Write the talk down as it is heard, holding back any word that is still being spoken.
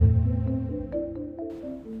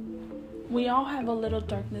We all have a little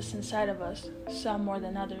darkness inside of us, some more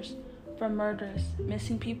than others. From murders,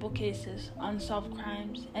 missing people cases, unsolved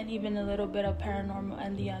crimes, and even a little bit of paranormal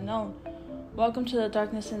and the unknown. Welcome to the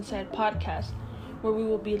Darkness Inside podcast, where we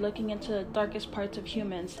will be looking into the darkest parts of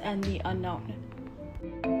humans and the unknown.